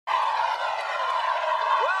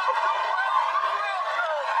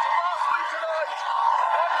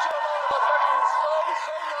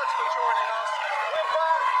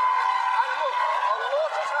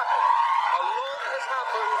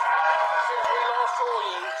saw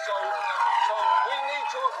you.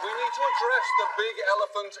 So we need to address the big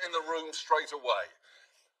elephant in the room straight away.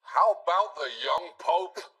 How about the young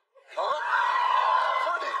Pope? Huh?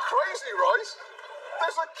 Pretty crazy, right?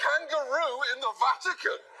 There's a kangaroo in the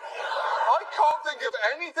Vatican. I can't think of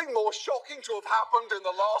anything more shocking to have happened in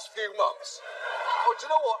the last few months. Oh, do you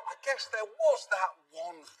know what? I guess there was that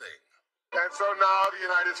one thing. And so now the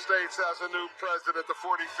United States has a new president, the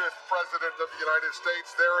 45th president of the United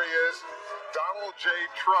States. There he is, Donald J.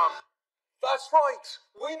 Trump. That's right.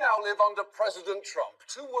 We now live under President Trump.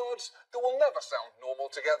 Two words that will never sound normal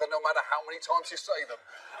together, no matter how many times you say them.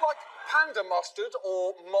 Like panda mustard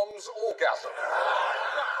or mom's orgasm.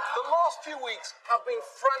 Now, the last few weeks have been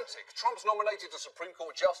frantic. Trump's nominated a Supreme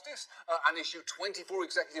Court justice and issued 24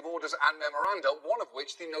 executive orders and memoranda, one of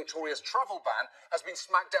which, the notorious travel ban, has been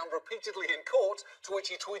smacked down repeatedly in court, to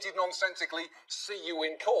which he tweeted nonsensically, "See you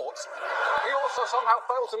in court." He also somehow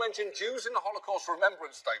failed to mention Jews in the Holocaust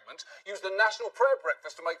Remembrance Statement, used the National Prayer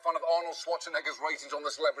Breakfast to make fun of Arnold Schwarzenegger's ratings on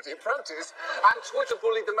The Celebrity Apprentice, and Twitter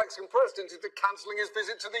bullied the Mexican president into cancelling his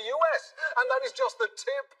visit to the US. And that is just the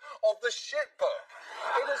tip of the shitberg.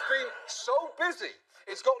 It has been so busy,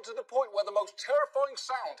 it's gotten to the point where the most terrifying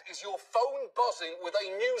sound is your phone buzzing with a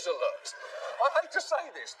news alert. I hate to say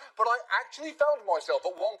this, but I actually found myself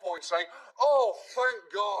at one point saying, "Oh, thank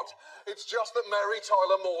God, it's just that Mary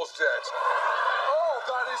Tyler Moore's dead." Oh,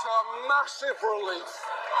 that is a massive relief.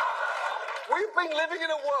 We've been living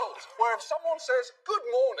in a world where if someone says good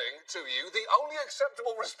morning to you, the only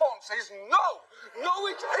acceptable response is no. No,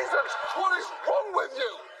 it isn't. What is wrong with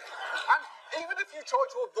you? And even if you try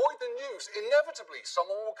to avoid the news, inevitably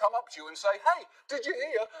someone will come up to you and say, "Hey, did you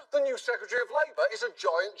hear the new Secretary of Labour is a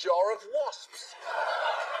giant jar of wasps?"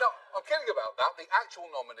 Now, I'm kidding about that. The actual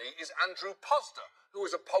nominee is Andrew Puzder, who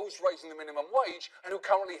has opposed raising the minimum wage and who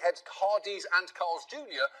currently heads Hardee's and Carl's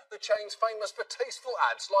Jr., the chains famous for tasteful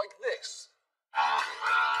ads like this.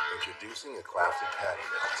 Introducing a classic patty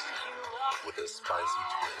melt with a spicy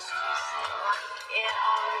twist.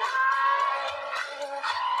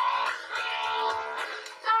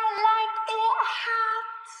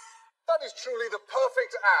 That is truly the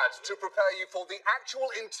perfect ad to prepare you for the actual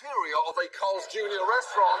interior of a Carl's Jr.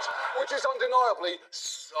 restaurant, which is undeniably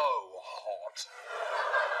so hot.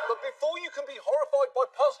 But before you can be horrified by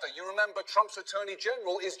Puzder, you remember Trump's Attorney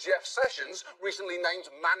General is Jeff Sessions, recently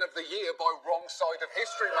named Man of the Year by Wrong Side of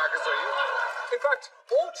History magazine. In fact,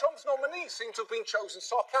 all Trump's nominees seem to have been chosen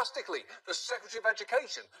sarcastically. The Secretary of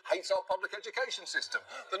Education hates our public education system.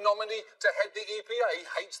 The nominee to head the EPA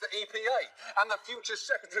hates the EPA. And the future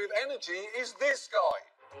Secretary of Energy is this guy.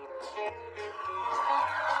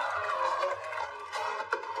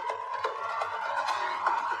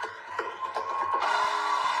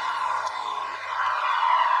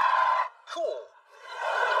 Cool.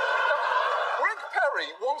 Rick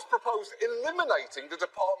Perry once proposed eliminating the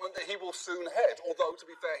department that he will soon head, although, to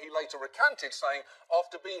be fair, he later recanted, saying,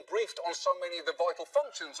 "After being briefed on so many of the vital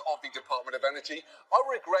functions of the Department of Energy, I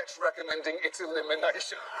regret recommending its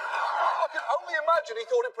elimination." I can only imagine he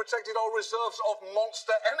thought it protected our reserves of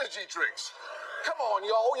Monster energy drinks. Come on,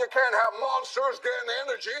 y'all, you can't have monsters getting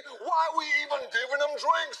energy. Why are we even giving them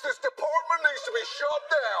drinks? This department needs to be shut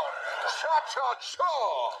down.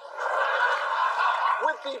 Cha-cha-cha.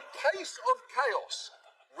 With the pace of chaos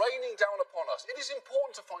raining down upon us, it is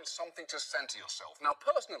important to find something to center yourself. Now,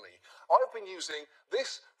 personally, I've been using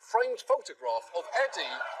this framed photograph of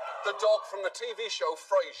Eddie, the dog from the TV show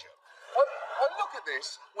Frasier. I look at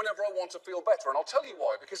this whenever I want to feel better, and I'll tell you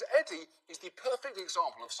why. Because Eddie is the perfect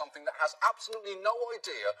example of something that has absolutely no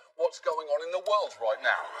idea what's going on in the world right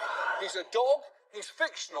now. He's a dog, he's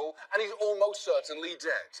fictional, and he's almost certainly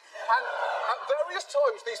dead. And at various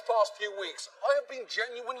times these past few weeks, I have been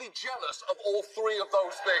genuinely jealous of all three of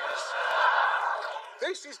those things.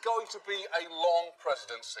 This is going to be a long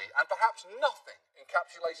presidency, and perhaps nothing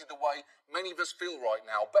encapsulated the way many of us feel right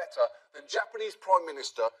now better than Japanese Prime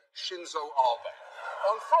Minister Shinzo Abe.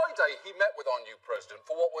 On Friday, he met with our new president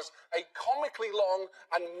for what was a comically long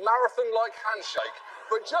and marathon-like handshake,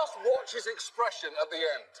 but just watch his expression at the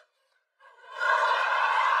end.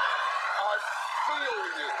 I feel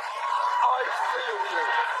you. I feel you.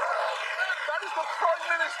 That is the Prime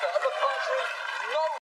Minister of a country known